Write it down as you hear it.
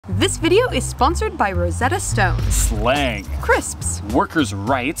This video is sponsored by Rosetta Stone. Slang. Crisps. Workers'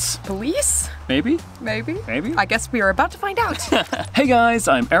 rights. Police? Maybe? Maybe. Maybe? I guess we are about to find out. Hey guys,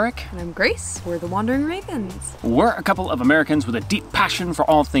 I'm Eric. And I'm Grace. We're the Wandering Ravens. We're a couple of Americans with a deep passion for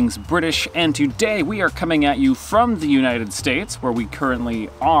all things British, and today we are coming at you from the United States, where we currently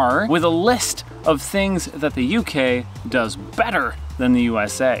are, with a list of things that the UK does better than the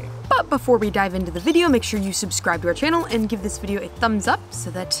USA. But before we dive into the video, make sure you subscribe to our channel and give this video a thumbs up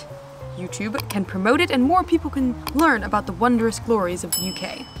so that YouTube can promote it and more people can learn about the wondrous glories of the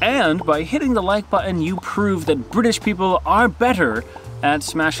UK. And by hitting the like button, you prove that British people are better at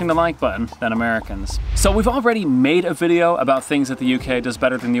smashing the like button than Americans. So we've already made a video about things that the UK does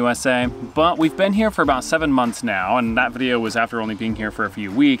better than the USA, but we've been here for about 7 months now, and that video was after only being here for a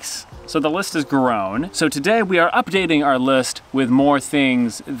few weeks. So the list has grown. So today we are updating our list with more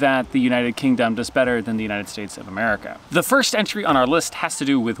things that the United Kingdom does better than the United States of America. The first entry on our list has to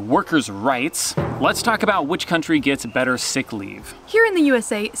do with workers' rights. Let's talk about which country gets better sick leave. Here in the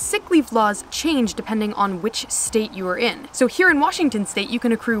USA, sick leave laws change depending on which state you are in. So here in Washington State, you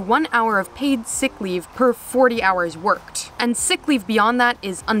can accrue 1 hour of paid sick leave per 40 hours worked. And sick leave beyond that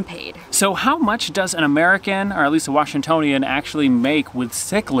is unpaid. So how much does an American, or at least a Washingtonian, actually make with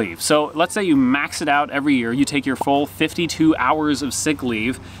sick leave? So let's say you max it out every year, you take your full 52 hours of sick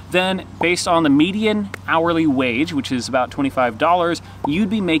leave, then based on the median hourly wage, which is about $25, you'd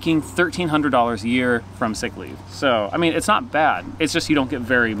be making $1,300 a year from sick leave. So, I mean, it's not bad. It's just you don't get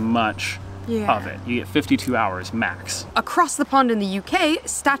very much of it. You get 52 hours max. Across the pond in the UK,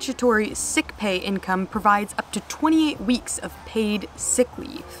 statutory sick pay income provides up to 28 weeks of paid sick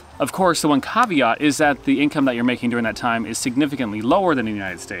leave. Of course, the one caveat is that the income that you're making during that time is significantly lower than in the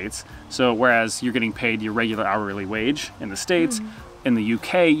United States. So whereas you're getting paid your regular hourly wage in the States, in the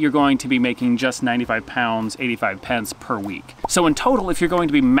UK, you're going to be making just £95, 85 pence per week. So in total, if you're going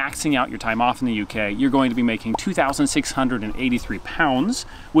to be maxing out your time off in the UK, you're going to be making £2,683,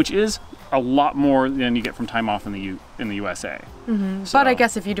 which is a lot more than you get from time off in the USA. So, but I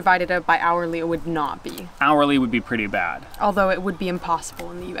guess if you divided it by hourly, it would not be. Hourly would be pretty bad. Although it would be impossible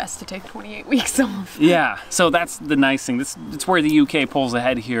in the US to take 28 weeks off. Yeah, so that's the nice thing. It's where the UK pulls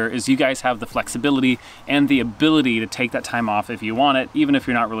ahead here, is you guys have the flexibility and the ability to take that time off if you want it, even if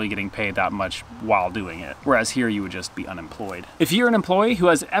you're not really getting paid that much while doing it. Whereas here you would just be unemployed. If you're an employee who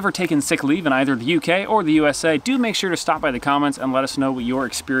has ever taken sick leave in either the UK or the USA, do make sure to stop by the comments and let us know what your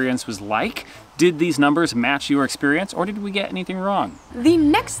experience was like. Did these numbers match your experience, or did we get anything wrong? The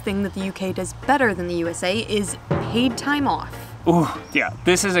next thing that the UK does better than the USA is paid time off. Ooh, yeah,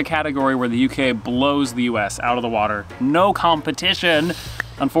 this is a category where the UK blows the US out of the water. No competition,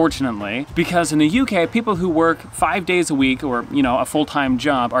 unfortunately, because in the UK, people who work 5 days a week or, you know, a full-time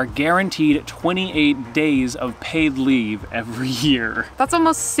job are guaranteed 28 days of paid leave every year. That's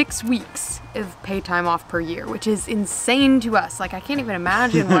almost 6 weeks of paid time off per year, which is insane to us. Like, I can't even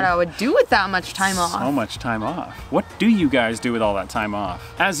imagine what I would do with that much time off. So much time off. What do you guys do with all that time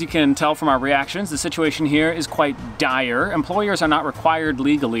off? As you can tell from our reactions, the situation here is quite dire. Employers are not required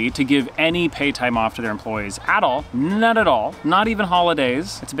legally to give any paid time off to their employees at all. Not at all. Not even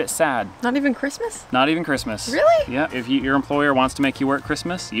holidays. It's a bit sad. Not even Christmas? Not even Christmas. Really? Yeah, if your employer wants to make you work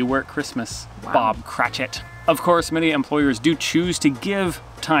Christmas, you work Christmas. Wow. Bob Cratchit. Of course, many employers do choose to give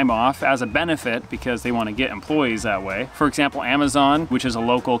time off as a benefit because they want to get employees that way. For example, Amazon, which is a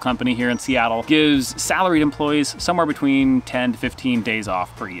local company here in Seattle, gives salaried employees somewhere between 10 to 15 days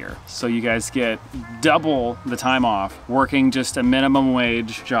off per year. So you guys get double the time off working just a minimum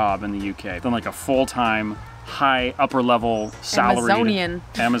wage job in the UK than like a full-time, high upper level salaried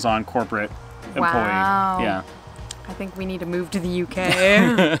Amazon corporate employee. Yeah. I think we need to move to the UK.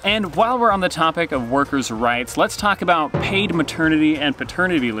 And while we're on the topic of workers' rights, let's talk about paid maternity and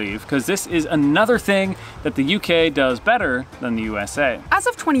paternity leave, because this is another thing that the UK does better than the USA. As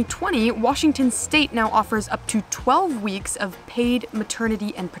of 2020, Washington State now offers up to 12 weeks of paid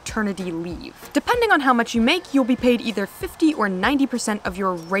maternity and paternity leave. Depending on how much you make, you'll be paid either 50 or 90% of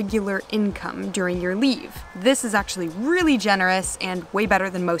your regular income during your leave. This is actually really generous and way better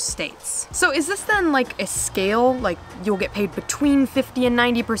than most states. So is this then like a scale, like you'll get paid between 50 and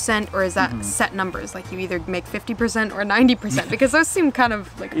 90%, or is that set numbers? Like you either make 50% or 90%? Because those seem kind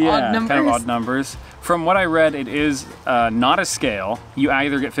of like odd numbers. Kind of odd numbers. From what I read, it is not a scale. You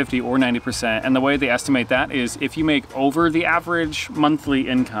either get 50 or 90%, and the way they estimate that is if you make over the average monthly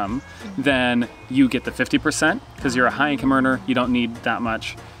income, then you get the 50%, because you're a high income earner, you don't need that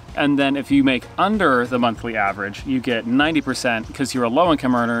much. And then if you make under the monthly average, you get 90%, because you're a low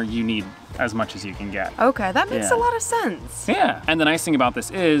income earner, you need as much as you can get. Okay, that makes a lot of sense. Yeah, and the nice thing about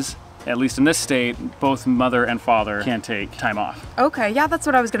this is at least in this state, both mother and father can take time off. Okay, yeah, that's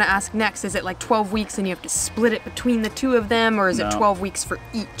what I was gonna ask next. Is it like 12 weeks and you have to split it between the two of them, or is it 12 weeks for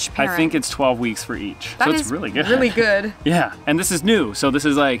each parent? I think it's 12 weeks for each. That so is it's really good. really good. Yeah, and this is new, so this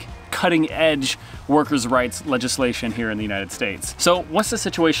is like cutting edge workers' rights legislation here in the United States. So what's the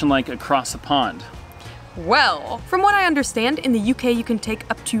situation like across the pond? Well, from what I understand, in the UK you can take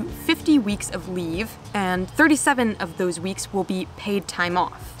up to 50 weeks of leave, and 37 of those weeks will be paid time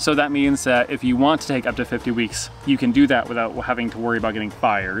off. So that means that if you want to take up to 50 weeks, you can do that without having to worry about getting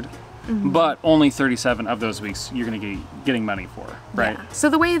fired. But only 37 of those weeks you're going to be getting money for, right? Yeah. So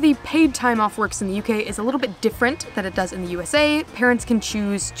the way the paid time off works in the UK is a little bit different than it does in the USA. Parents can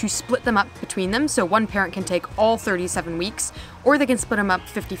choose to split them up between them, so one parent can take all 37 weeks, or they can split them up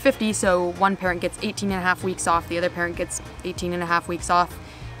 50-50, so one parent gets 18.5 weeks off, the other parent gets 18.5 weeks off,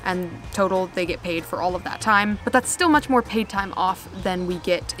 and total they get paid for all of that time. But that's still much more paid time off than we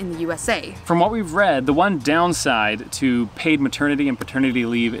get in the USA. From what we've read, the one downside to paid maternity and paternity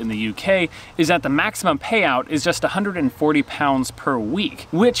leave in the UK is that the maximum payout is just £140 per week,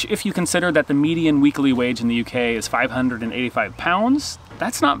 which, if you consider that the median weekly wage in the UK is £585,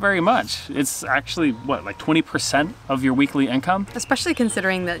 that's not very much. It's actually, what, like 20% of your weekly income? Especially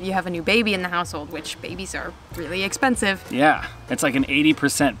considering that you have a new baby in the household, which babies are really expensive. Yeah, it's like an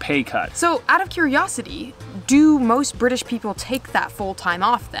 80% pay cut. So out of curiosity, do most British people take that full time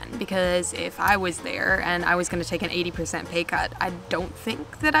off then? Because if I was there and I was gonna take an 80% pay cut, I don't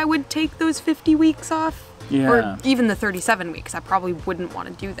think that I would take those 50 weeks off. Yeah. Or even the 37 weeks. I probably wouldn't want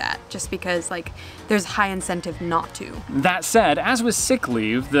to do that just because like there's high incentive not to. That said, as with sick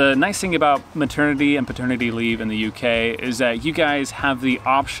leave, the nice thing about maternity and paternity leave in the UK is that you guys have the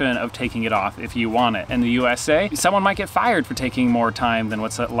option of taking it off if you want it. In the USA, someone might get fired for taking more time than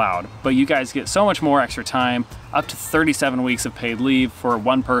what's allowed, but you guys get so much more extra time, up to 37 weeks of paid leave for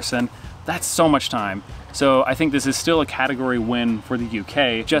one person. That's so much time. So I think this is still a category win for the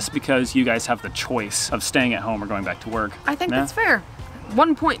UK just because you guys have the choice of staying at home or going back to work. I think that's fair.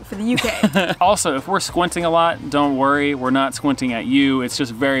 1 point for the UK. Also, if we're squinting a lot, don't worry, we're not squinting at you. It's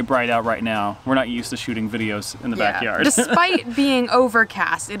just very bright out right now. We're not used to shooting videos in the backyard. Despite being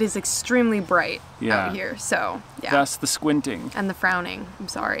overcast, it is extremely bright out here, so yeah. That's the squinting. And the frowning, I'm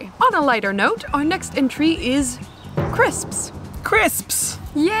sorry. On a lighter note, our next entry is crisps. Crisps!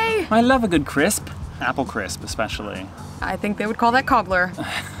 Yay! I love a good crisp. Apple crisp, especially. I think they would call that cobbler.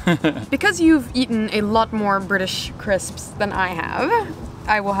 Because you've eaten a lot more British crisps than I have,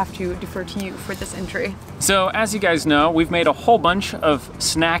 I will have to defer to you for this entry. So, as you guys know, we've made a whole bunch of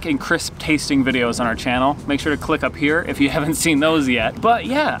snack and crisp tasting videos on our channel. Make sure to click up here if you haven't seen those yet. But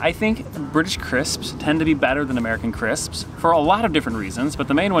yeah, I think British crisps tend to be better than American crisps for a lot of different reasons, but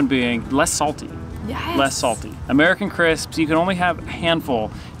the main one being less salty. Yes. Less salty. American crisps, you can only have a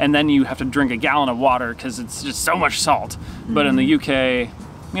handful and then you have to drink a gallon of water because it's just so much salt. But in the UK,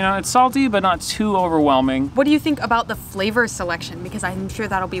 you know, it's salty but not too overwhelming. What do you think about the flavor selection? Because I'm sure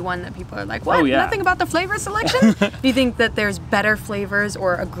that'll be one that people are like, what? Oh, yeah. Nothing about the flavor selection? Do you think that there's better flavors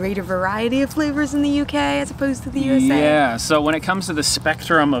or a greater variety of flavors in the UK as opposed to the USA? Yeah, so when it comes to the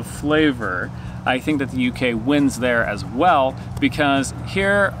spectrum of flavor, I think that the UK wins there as well because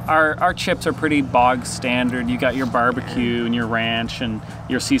here our chips are pretty bog standard. You got your barbecue and your ranch and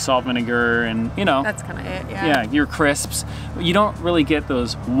your sea salt vinegar and, you know. That's kind of it, yeah. Yeah, your crisps. You don't really get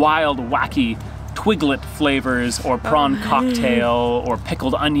those wild, wacky twiglet flavors or prawn cocktail or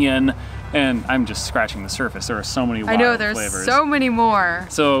pickled onion. And I'm just scratching the surface. There are so many wild flavors. I know, there's so many more.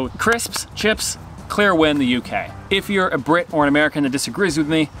 So crisps, chips, clear win the UK. If you're a Brit or an American that disagrees with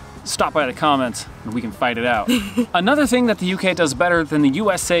me, stop by the comments and we can fight it out. Another thing that the UK does better than the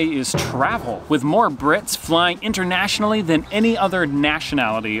USA is travel, with more Brits flying internationally than any other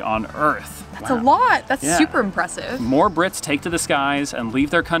nationality on Earth. That's a lot. That's super impressive. More Brits take to the skies and leave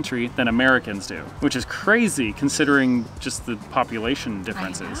their country than Americans do, which is crazy considering just the population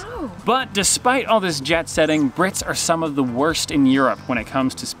differences. I know. But despite all this jet setting, Brits are some of the worst in Europe when it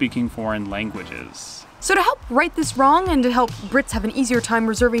comes to speaking foreign languages. So to help right this wrong and to help Brits have an easier time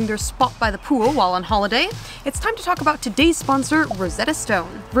reserving their spot by the pool while on holiday, it's time to talk about today's sponsor, Rosetta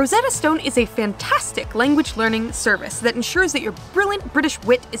Stone. Rosetta Stone is a fantastic language learning service that ensures that your brilliant British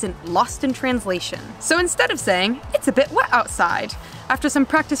wit isn't lost in translation. So instead of saying, "It's a bit wet outside," after some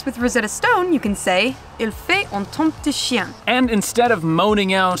practice with Rosetta Stone, you can say, "Il fait un temps de chien." And instead of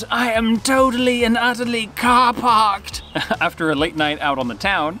moaning out, "I am totally and utterly car parked," after a late night out on the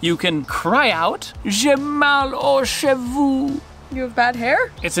town, you can cry out, "J'ai mal aux cheveux." You have bad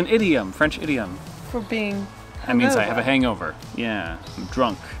hair? It's an idiom, French idiom. For being That means I have a hangover. Yeah, I'm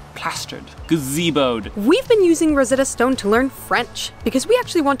drunk. plastered, gazeboed. We've been using Rosetta Stone to learn French because we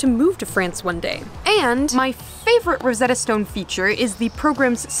actually want to move to France one day. And my favorite Rosetta Stone feature is the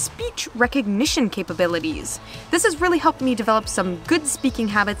program's speech recognition capabilities. This has really helped me develop some good speaking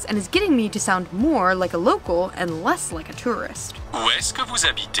habits and is getting me to sound more like a local and less like a tourist. Où est-ce que vous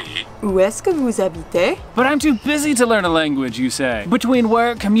habitez? Où est-ce que vous habitez? But I'm too busy to learn a language, you say. Between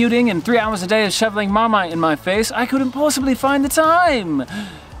work, commuting, and 3 hours a day of shoveling Marmite in my face, I couldn't possibly find the time.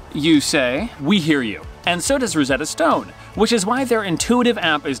 You say. We hear you. And so does Rosetta Stone, which is why their intuitive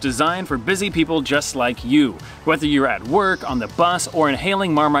app is designed for busy people just like you. Whether you're at work, on the bus, or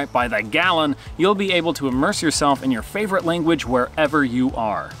inhaling Marmite by the gallon, you'll be able to immerse yourself in your favorite language wherever you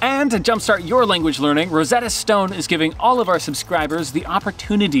are. And to jumpstart your language learning, Rosetta Stone is giving all of our subscribers the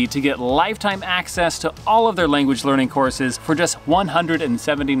opportunity to get lifetime access to all of their language learning courses for just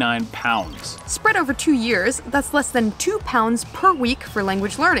 £179. Spread over 2 years, that's less than £2 per week for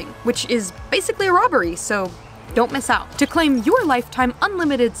language learning, which is basically a robbery, so don't miss out. To claim your lifetime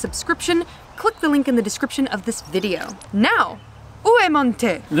unlimited subscription, click the link in the description of this video. Now, où est mon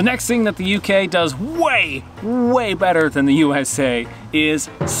thé? The next thing that the UK does way, way better than the USA is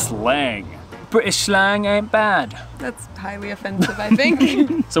slang. British slang ain't bad. That's highly offensive, I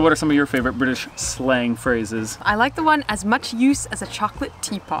think. So what are some of your favorite British slang phrases? I like the one, as much use as a chocolate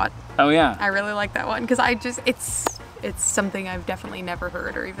teapot. Oh yeah. I really like that one, because it's something I've definitely never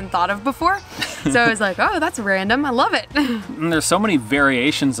heard or even thought of before. So I was like, oh, that's random, I love it. And there's so many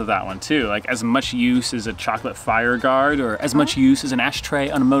variations of that one too, like as much use as a chocolate fire guard, or as much use as an ashtray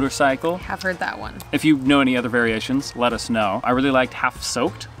on a motorcycle. Have heard that one. If you know any other variations, let us know. I really liked half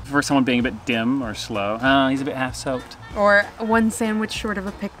soaked, for someone being a bit dim or slow. Oh, he's a bit half soaked. Or one sandwich short of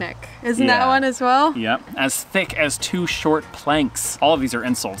a picnic. Isn't Yeah. that one as well? Yep. As thick as 2 short planks. All of these are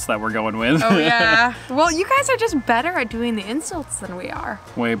insults that we're going with. Oh yeah. Well, you guys are just better at doing the insults than we are.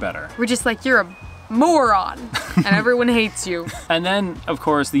 Way better. We're just like, you're a moron, and everyone hates you. And then, of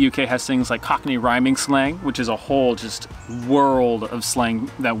course, the UK has things like Cockney rhyming slang, which is a whole just world of slang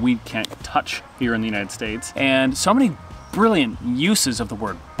that we can't touch here in the United States. And so many brilliant uses of the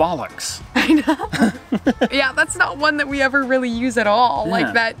word bollocks. I know. Yeah, that's not one that we ever really use at all. Yeah.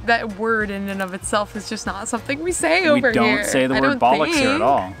 Like that word in and of itself is just not something we say over We don't here. say the I word don't bollocks here at think.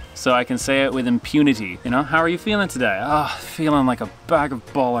 all. So I can say it with impunity. You know, how are you feeling today? Oh, feeling like a bag of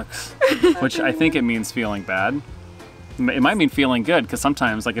bollocks. Which I think it means feeling bad. It might mean feeling good, because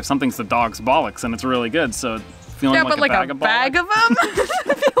sometimes, like if something's the dog's bollocks, and it's really good, so feeling Yeah, like but like a bag of them?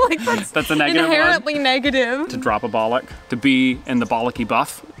 I feel like That's a negative one. inherently negative. To drop a bollock, to be in the bollocky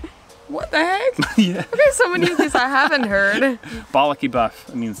buff. What the heck? Yeah. Okay, so many of these I haven't heard. Bollocky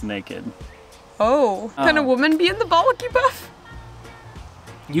buff means naked. Oh, can a woman be in the bollocky buff?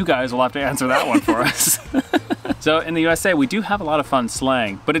 You guys will have to answer that one for us. So in the USA, we do have a lot of fun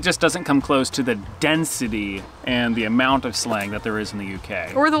slang, but it just doesn't come close to the density and the amount of slang that there is in the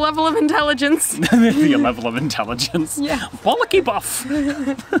UK. Or the level of intelligence. The level of intelligence. Yeah. Bollocky buff.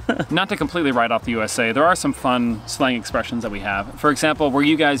 Not to completely write off the USA, there are some fun slang expressions that we have. For example, where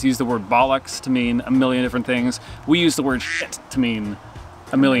you guys use the word bollocks to mean a million different things, we use the word shit to mean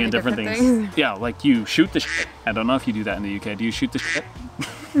a million different things. Yeah, like you shoot the shit. I don't know if you do that in the UK. Do you shoot the shit?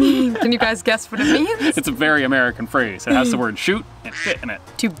 Can you guys guess what it means? It's a very American phrase. It has the word shoot and shit in it.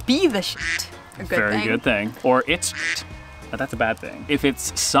 To be the shit. A good Very thing. good thing. Or it's shit, but that's a bad thing. If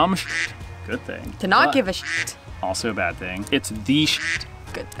it's some shit, good thing. To not But give a shit. also a bad thing. It's the shit,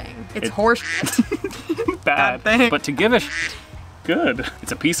 Good thing. It's horse shit. bad. thing. But to give a shit, good.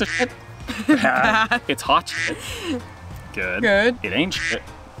 It's a piece of shit, bad. It's hot shit, good. Good. It ain't shit,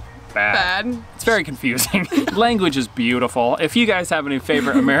 bad. Bad. It's very confusing. Language is beautiful. If you guys have any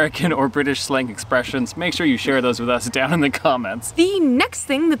favorite American or British slang expressions, make sure you share those with us down in the comments. The next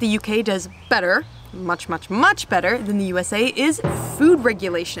thing that the UK does better, much, much, much better than the USA, is food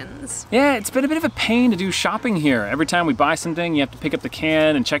regulations. Yeah, it's been a bit of a pain to do shopping here. Every time we buy something, you have to pick up the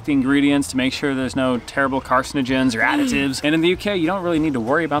can and check the ingredients to make sure there's no terrible carcinogens or additives. And in the UK, you don't really need to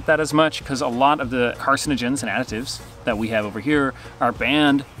worry about that as much, because a lot of the carcinogens and additives that we have over here are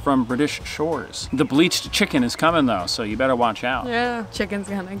banned from British shores. The bleached chicken is coming though, so you better watch out. Yeah, chicken's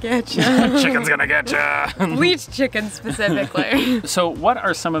gonna get you. Chicken's gonna get ya! Bleached chicken specifically. So what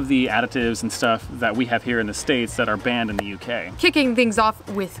are some of the additives and stuff that we have here in the States that are banned in the UK? Kicking things off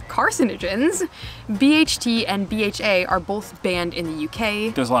with carcinogens, BHT and BHA are both banned in the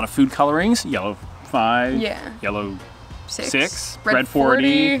UK. There's a lot of food colorings, yellow 5, Yeah. yellow 6. Red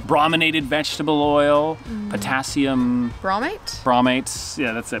 40. Brominated vegetable oil. Potassium... Bromate? Bromates.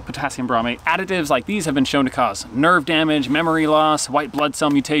 Yeah, that's it. Potassium bromate. Additives like these have been shown to cause nerve damage, memory loss, white blood cell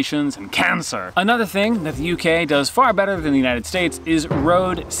mutations, and cancer. Another thing that the UK does far better than the United States is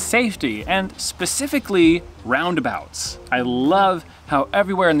road safety, and specifically roundabouts. I love how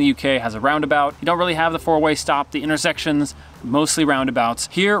everywhere in the UK has a roundabout. You don't really have the four-way stop, the intersections, mostly roundabouts.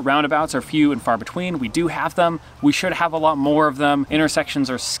 Here, roundabouts are few and far between. We do have them. We should have a lot more of them. Intersections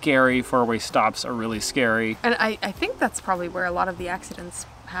are scary. Four-way stops are really scary. And I think that's probably where a lot of the accidents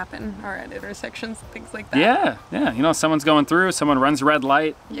happen, or at intersections, things like that. Yeah. You know, someone's going through, someone runs a red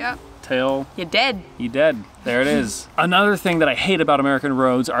light. Yeah. Tail. You're dead. You dead. There it is. Another thing that I hate about American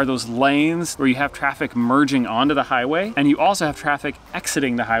roads are those lanes where you have traffic merging onto the highway, and you also have traffic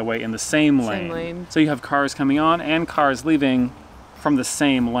exiting the highway in the same lane. So you have cars coming on and cars leaving from the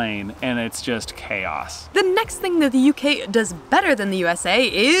same lane, and it's just chaos. The next thing that the UK does better than the USA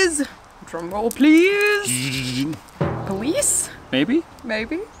is, drumroll please, police? Maybe?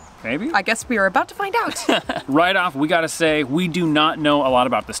 Maybe? Maybe? I guess we are about to find out. Right off, we gotta say, we do not know a lot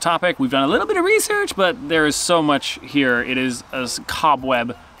about this topic. We've done a little bit of research, but there is so much here. It is a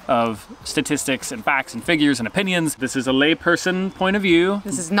cobweb of statistics and facts and figures and opinions. This is a layperson point of view.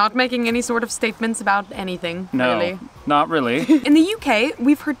 This is not making any sort of statements about anything, No, really. not really. In the UK,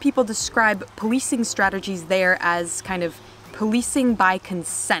 we've heard people describe policing strategies there as kind of policing by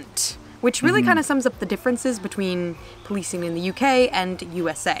consent, which really kind of sums up the differences between policing in the UK and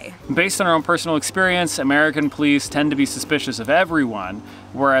USA. Based on our own personal experience, American police tend to be suspicious of everyone,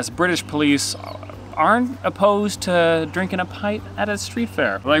 whereas British police aren't opposed to drinking a pint at a street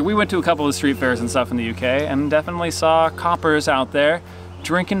fair. Like, we went to a couple of street fairs and stuff in the UK and definitely saw coppers out there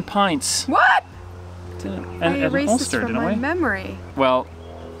drinking pints. What? And I erased this Ulster, from didn't my we? memory. Well,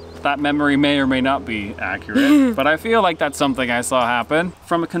 that memory may or may not be accurate, but I feel like that's something I saw happen.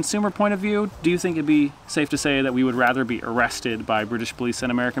 From a consumer point of view, do you think it'd be safe to say that we would rather be arrested by British police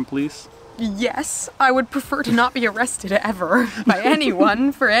than American police? Yes, I would prefer to not be arrested ever by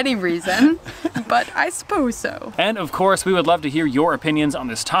anyone for any reason, but I suppose so. And of course, we would love to hear your opinions on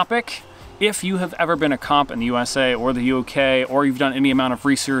this topic. If you have ever been a cop in the USA or the UK, or you've done any amount of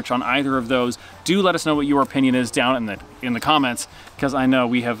research on either of those, do let us know what your opinion is down in the comments, because I know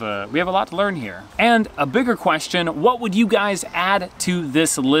we have a lot to learn here. And a bigger question, what would you guys add to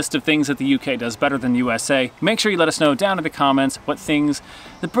this list of things that the UK does better than the USA? Make sure you let us know down in the comments what things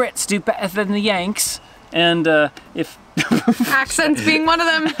the Brits do better than the Yanks, and if Accents being one of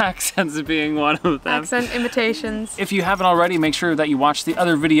them. accents being one of them. Accent imitations. If you haven't already, make sure that you watch the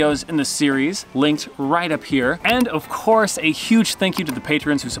other videos in the series, linked right up here. And of course, a huge thank you to the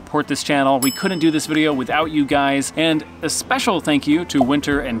patrons who support this channel. We couldn't do this video without you guys. And a special thank you to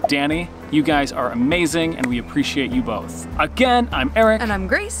Winter and Danny. You guys are amazing, and we appreciate you both. Again, I'm Eric. And I'm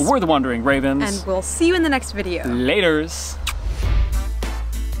Grace. We're the Wandering Ravens. And we'll see you in the next video. Laters.